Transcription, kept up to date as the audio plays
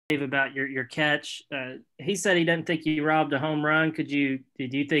about your catch. He said he doesn't think you robbed a home run. Did you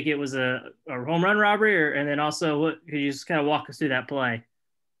think it was a home run robbery, and then also could you just kind of walk us through that play?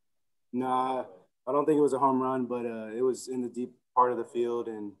 Nah, I don't think it was a home run, but it was in the deep part of the field,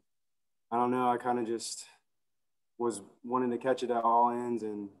 and I don't know. I kind of just was wanting to catch it at all ends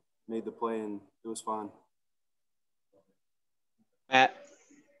and made the play, and it was fun. Matt.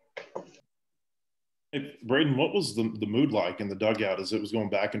 Hey, Braydon, what was the mood like in the dugout as it was going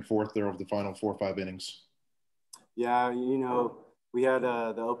back and forth there over the final 4 or 5 innings? Yeah, we had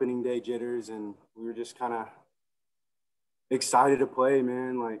the opening day jitters, and we were just kind of excited to play,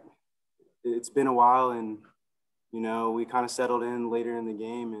 man. Like, it's been a while, and, we kind of settled in later in the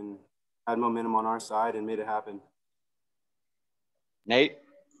game and had momentum on our side and made it happen. Nate?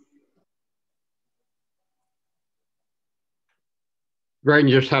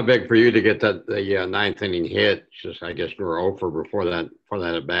 Braden, just how big for you to get the ninth inning hit? Just I guess we were over before that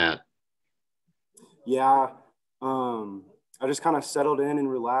at bat. Yeah, I just kind of settled in and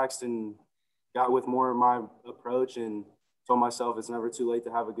relaxed and got with more of my approach and told myself it's never too late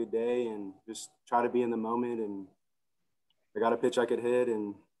to have a good day and just try to be in the moment. And I got a pitch I could hit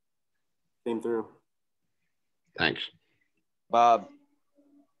and came through. Thanks, Bob.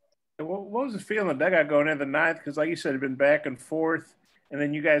 What was the feeling the dugout going into the ninth? Because like you said, it'd been back and forth. And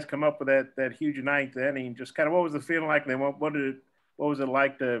then you guys come up with that huge ninth inning. Just kind of what was the feeling like? And then what was it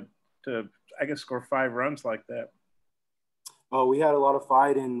like to I guess score 5 runs like that? Oh, we had a lot of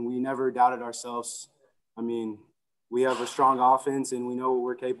fight and we never doubted ourselves. I mean, we have a strong offense and we know what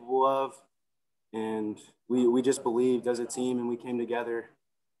we're capable of. And we just believed as a team and we came together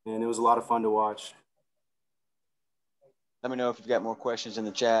and it was a lot of fun to watch. Let me know if you've got more questions in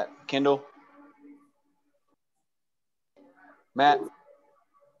the chat. Kendall? Matt?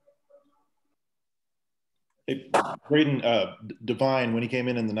 Hey, Braydon, Divine, when he came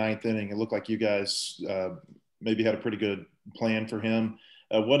in the 9th inning, it looked like you guys maybe had a pretty good plan for him.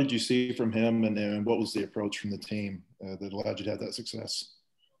 What did you see from him, and what was the approach from the team that allowed you to have that success?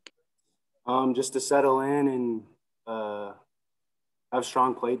 Just to settle in and have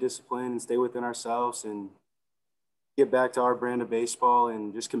strong play discipline and stay within ourselves and get back to our brand of baseball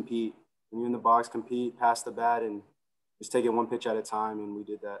and just compete. When you're in the box, compete, pass the bat, and just take it one pitch at a time, and we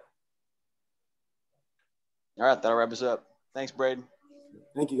did that. All right, that'll wrap us up. Thanks, Braydon.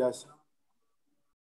 Thank you, guys.